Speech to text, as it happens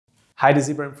Hi, this is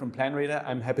Ibrahim from PlanRadar.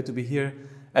 I'm happy to be here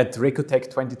at Recotech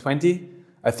 2020.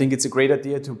 I think it's a great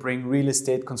idea to bring real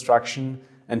estate, construction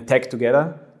and tech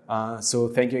together. So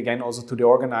thank you again also to the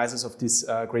organizers of this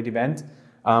great event.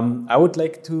 I would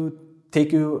like to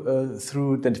take you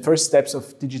through the first steps of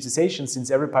digitization, since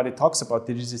everybody talks about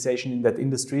digitization in that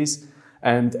industries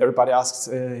and everybody asks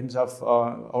himself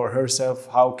or herself,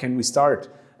 how can we start?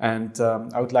 And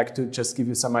I would like to just give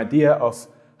you some idea of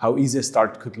how easy a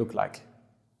start could look like.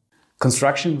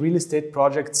 Construction real estate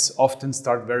projects often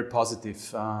start very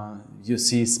positive. You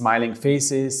see smiling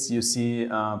faces, you see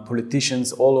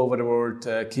politicians all over the world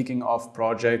kicking off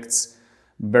projects.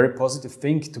 Very positive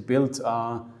thing to build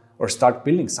or start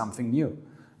building something new.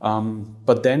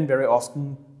 But then very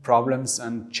often problems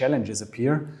and challenges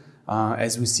appear.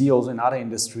 As we see also in other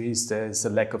industries, there's a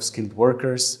lack of skilled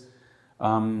workers,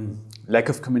 lack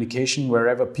of communication.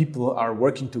 Wherever people are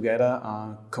working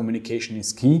together, communication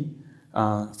is key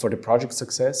for the project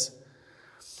success.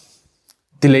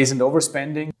 Delays and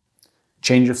overspending,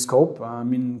 change of scope. I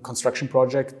mean, construction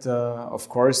project, of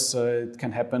course, it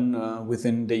can happen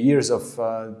within the years of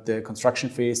the construction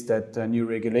phase that new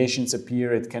regulations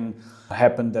appear. It can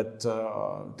happen that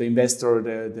the investor or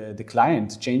the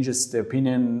client changes the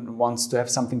opinion, wants to have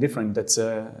something different. That's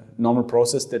a normal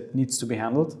process that needs to be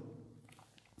handled.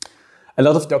 A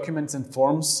lot of documents and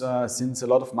forms, since a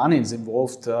lot of money is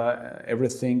involved,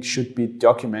 everything should be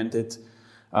documented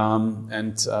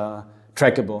and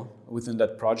trackable within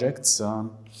that project.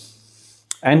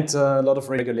 And a lot of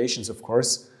regulations, of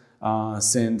course,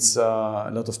 since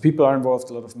a lot of people are involved,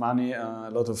 a lot of money, a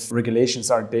lot of regulations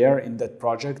are there in that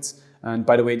project. And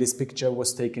by the way, this picture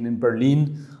was taken in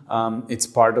Berlin. It's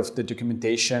part of the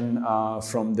documentation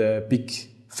from the big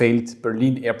failed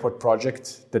Berlin airport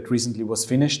project that recently was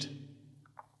finished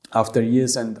after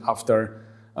years and after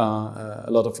a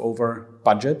lot of over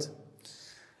budget.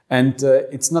 And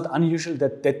it's not unusual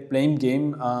that that blame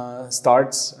game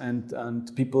starts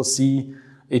and people see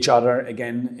each other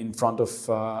again in front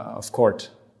of court.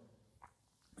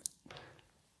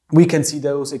 We can see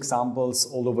those examples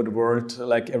all over the world.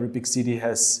 Like every big city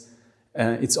has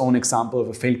its own example of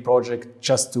a failed project.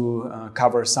 Just to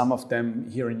cover some of them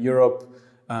here in Europe,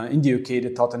 in the UK,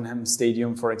 the Tottenham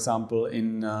Stadium, for example,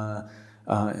 in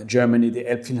Germany, the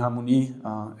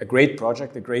Elbphilharmonie, a great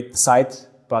project, a great site,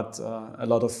 but a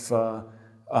lot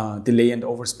of delay and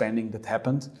overspending that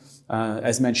happened.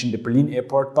 As mentioned, the Berlin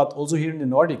airport, but also here in the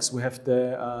Nordics, we have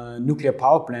the nuclear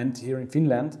power plant here in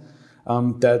Finland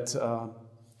that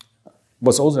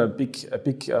was also a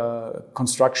big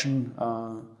construction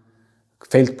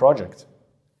failed project.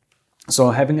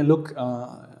 So having a look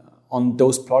on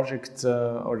those projects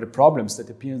or the problems that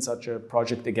appear in such a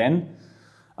project again,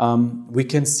 we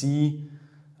can see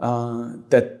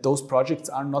that those projects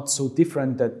are not so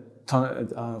different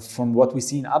from what we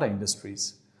see in other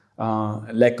industries.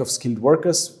 Lack of skilled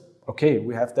workers, okay,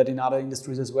 we have that in other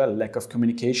industries as well. Lack of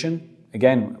communication,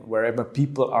 again, wherever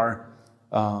people are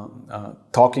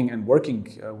talking and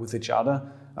working with each other,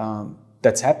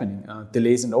 that's happening.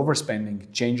 Delays and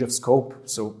overspending, change of scope,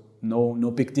 so no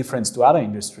big difference to other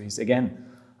industries. Again,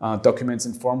 documents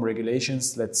and form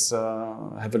regulations. Let's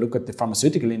have a look at the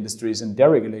pharmaceutical industries and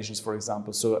their regulations, for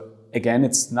example. So again,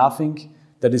 it's nothing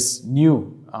that is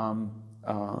new.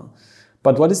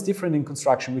 But what is different in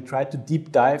construction? We try to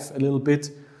deep dive a little bit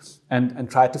and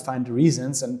try to find the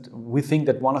reasons. And we think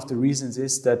that one of the reasons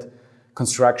is that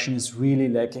construction is really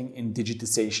lacking in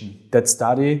digitization. That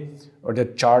study or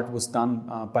that chart was done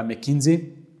by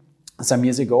McKinsey some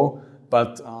years ago,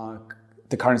 but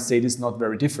the current state is not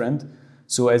very different.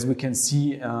 So as we can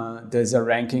see, there's a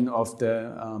ranking of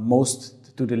the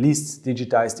most to the least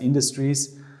digitized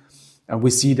industries. And we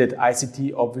see that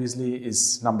ICT obviously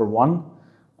is number one.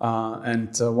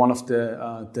 And one of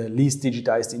the least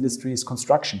digitized industries is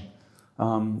construction.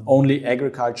 Only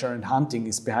agriculture and hunting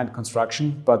is behind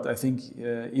construction. But I think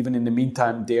even in the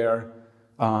meantime, they're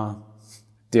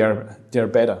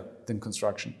better than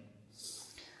construction.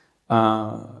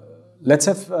 Let's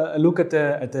have a look at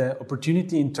the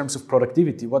opportunity in terms of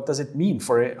productivity. What does it mean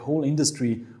for a whole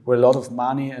industry where a lot of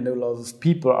money and a lot of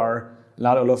people a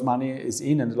lot of money is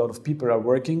in and a lot of people are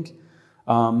working?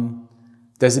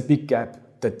 There's a big gap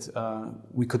that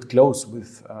we could close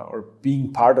with or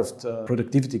being part of the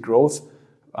productivity growth,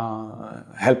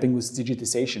 helping with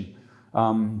digitization.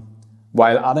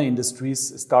 While other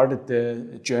industries started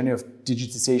the journey of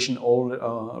digitization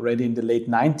already in the late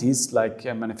 90s, like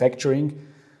manufacturing,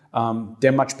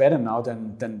 they're much better now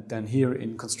than here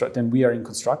than we are in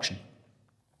construction.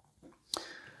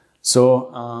 So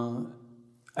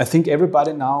I think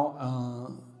everybody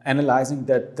now analyzing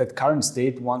that current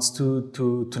state wants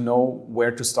to know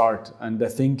where to start. And I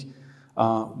think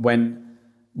when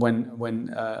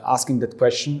asking that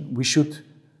question, we should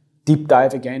deep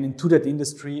dive again into that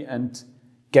industry and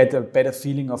get a better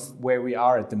feeling of where we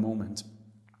are at the moment.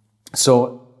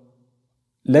 So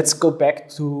let's go back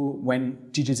to when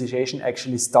digitization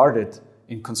actually started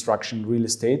in construction real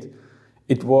estate.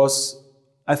 It was,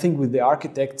 I think, with the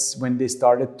architects when they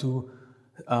started to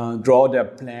draw their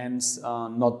plans,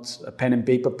 not pen and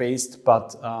paper based,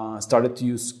 but started to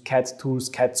use CAD tools,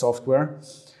 CAD software.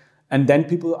 And then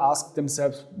people asked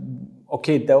themselves,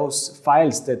 okay, those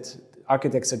files that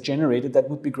architects have generated, that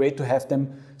would be great to have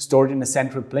them stored in a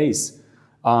central place.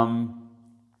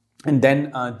 And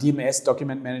then DMS,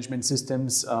 document management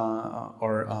systems,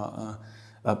 or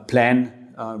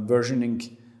plan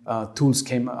versioning tools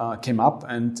came up,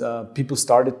 and people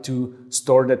started to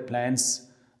store their plans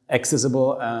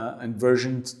accessible and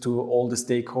versioned to all the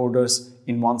stakeholders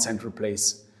in one central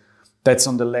place. That's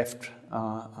on the left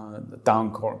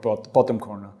bottom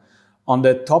corner. On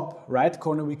the top right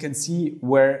corner, we can see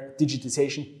where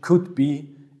digitization could be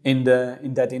in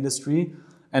that industry.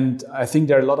 And I think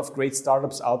there are a lot of great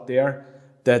startups out there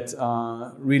that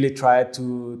really try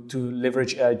to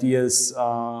leverage ideas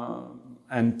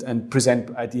and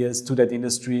present ideas to that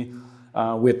industry.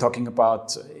 We're talking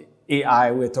about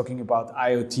AI, we're talking about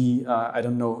IoT,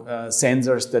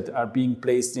 sensors that are being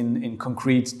placed in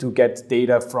concrete to get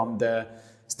data from the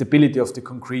stability of the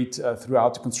concrete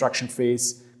throughout the construction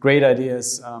phase. Great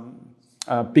ideas,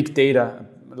 big data,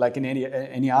 like in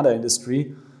any other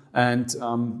industry, and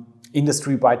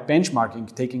industry-wide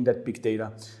benchmarking, taking that big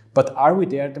data. But are we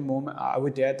there at the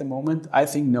moment? I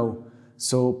think no.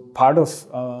 So part of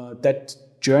that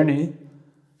journey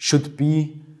should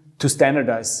be to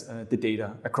standardize the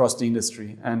data across the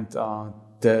industry, and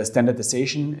the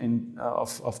standardization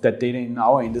of that data in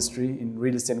our industry, in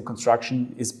real estate and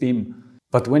construction, is BIM.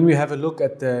 But when we have a look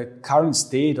at the current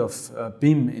state of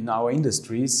BIM in our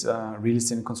industries, real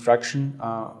estate and construction,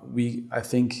 I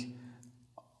think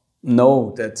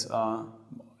know that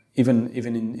even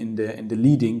in the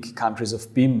leading countries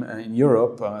of BIM in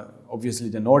Europe, obviously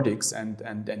the Nordics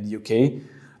and the UK,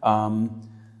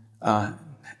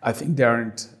 I think there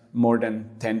aren't more than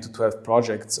 10 to 12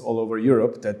 projects all over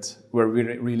Europe that were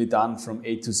really done from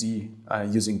A to Z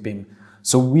using BIM.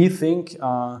 So we think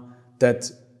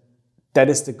that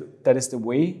is the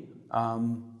way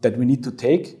that we need to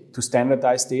take to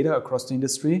standardize data across the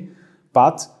industry.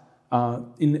 But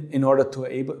in order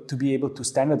to be able to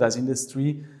standardize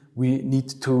industry, we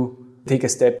need to take a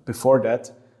step before that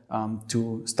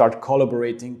to start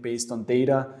collaborating based on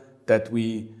data that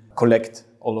we collect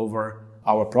all over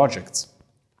our projects.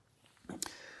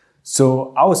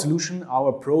 So our solution, our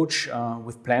approach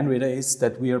with PlanRadar is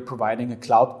that we are providing a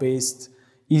cloud-based,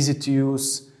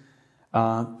 easy-to-use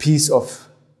piece of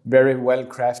very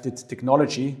well-crafted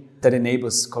technology that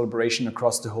enables collaboration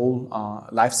across the whole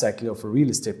life cycle of a real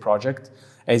estate project.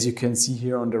 As you can see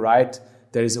here on the right,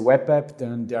 there is a web app,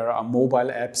 then there are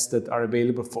mobile apps that are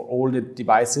available for all the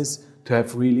devices to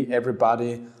have really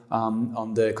everybody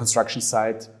on the construction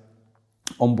site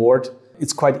on board.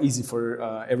 It's quite easy for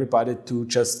everybody to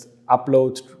just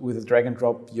upload with a drag and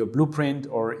drop your blueprint,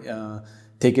 or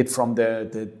take it from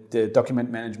the document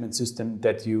management system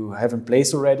that you have in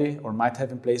place already, or might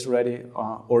have in place already,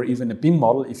 or even a BIM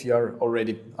model if you are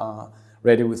already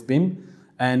ready with BIM,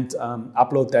 and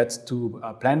upload that to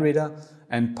PlanRadar.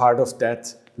 And part of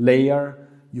that layer,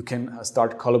 you can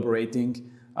start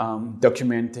collaborating,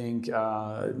 documenting,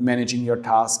 managing your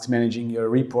tasks, managing your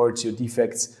reports, your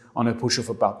defects on a push of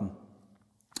a button.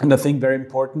 And I think very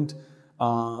important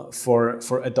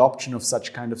for adoption of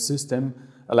such kind of system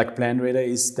like PlanRadar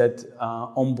is that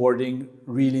onboarding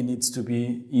really needs to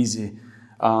be easy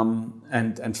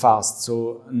and fast.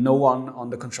 So no one on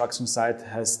the construction site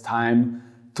has time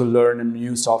to learn a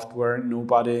new software.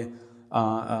 Nobody,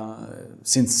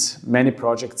 since many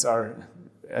projects are,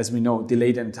 as we know,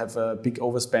 delayed and have a big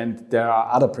overspend, there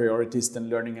are other priorities than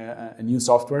learning a new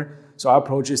software. So our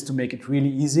approach is to make it really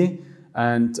easy.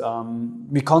 And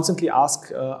we constantly ask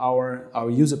our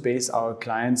user base, our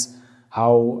clients,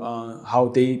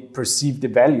 how they perceive the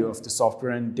value of the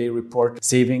software, and they report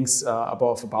savings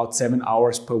of about 7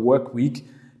 hours per work week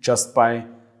just by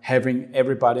having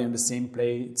everybody in the same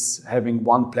place, having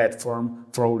one platform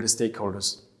for all the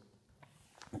stakeholders.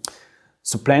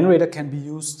 So PlanRadar can be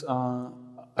used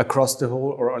across the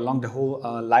whole or along the whole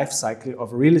life cycle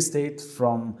of real estate,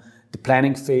 from the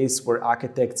planning phase where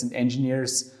architects and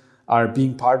engineers are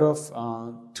being part of,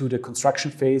 to the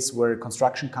construction phase where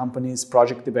construction companies,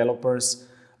 project developers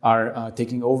are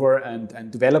taking over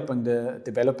and developing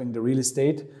the real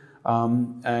estate.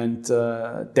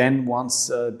 Then once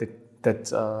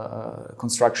that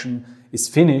construction is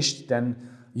finished, then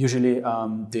usually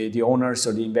the owners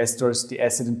or the investors, the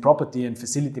asset and property and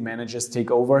facility managers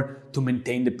take over to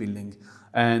maintain the building.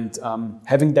 And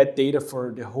having that data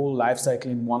for the whole life cycle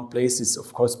in one place is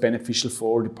of course beneficial for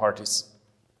all the parties.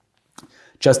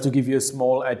 Just to give you a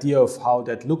small idea of how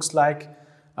that looks like,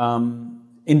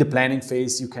 in the planning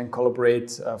phase you can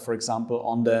collaborate, for example,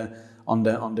 on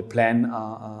the plan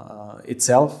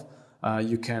itself.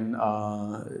 You can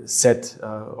set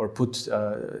or put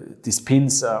these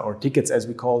pins or tickets, as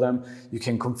we call them. You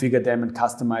can configure them and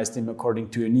customize them according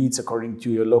to your needs, according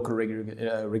to your local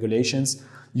regulations.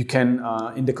 You can,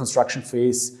 in the construction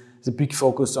phase, there's a big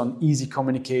focus on easy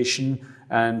communication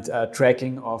and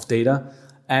tracking of data.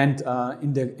 And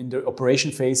in the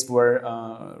operation phase, where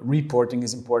reporting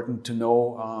is important to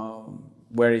know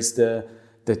where is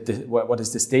what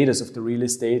is the status of the real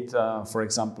estate, for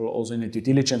example, also in a due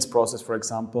diligence process, for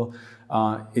example,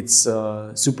 it's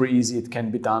super easy. It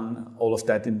can be done, all of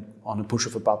that on a push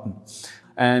of a button.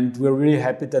 And we're really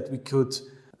happy that we could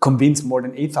convince more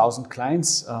than 8,000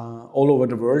 clients all over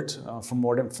the world from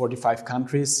more than 45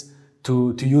 countries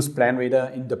to use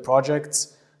PlanRadar in the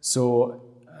projects. So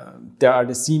there are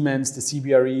the Siemens, the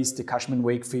CBREs, the Cushman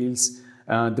Wakefields,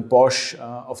 the Bosch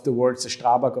of the world, the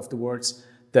Strabag of the world,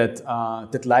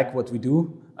 that like what we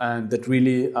do and that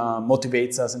really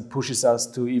motivates us and pushes us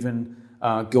to even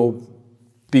go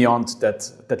beyond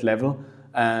that level.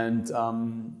 And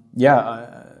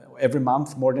every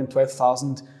month more than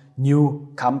 12,000 new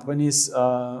companies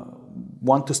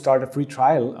want to start a free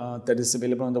trial that is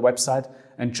available on the website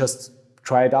and just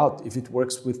try it out if it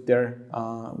works with their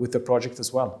project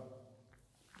as well.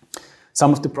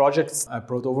 Some of the projects I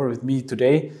brought over with me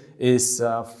today is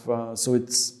so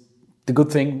it's the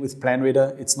good thing with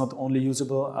PlanRadar, it's not only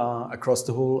usable across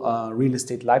the whole real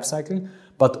estate lifecycle,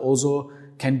 but also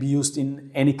can be used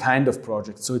in any kind of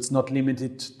project. So it's not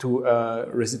limited to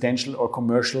residential or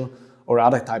commercial or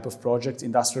other type of projects,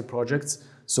 industrial projects.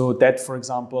 So that, for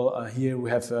example, here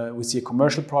we see a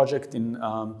commercial project in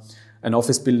an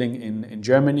office building in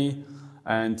Germany.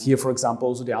 And here, for example,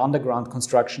 also the underground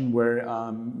construction, where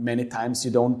many times you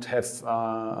don't have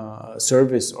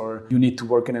service or you need to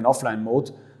work in an offline mode.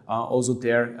 Also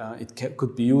there it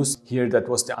could be used. Here that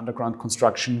was the underground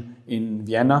construction in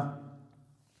Vienna.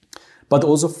 But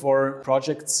also for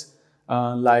projects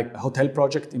like a hotel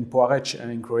project in Porjects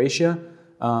in Croatia,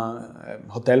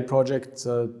 hotel project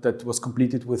that was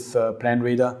completed with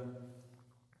PlanRadar.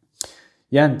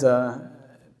 Yeah, and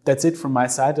that's it from my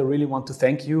side. I really want to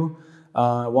thank you.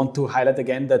 I want to highlight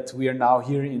again that we are now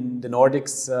here in the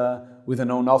Nordics with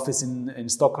an own office in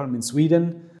Stockholm, in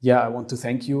Sweden. Yeah, I want to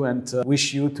thank you and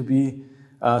wish you to be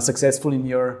successful in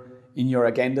your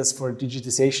agendas for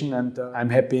digitization. And I'm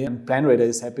happy, and PlanRadar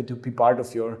is happy to be part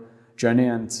of your journey.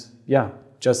 And yeah,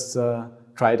 just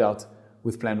try it out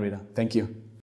with PlanRadar. Thank you.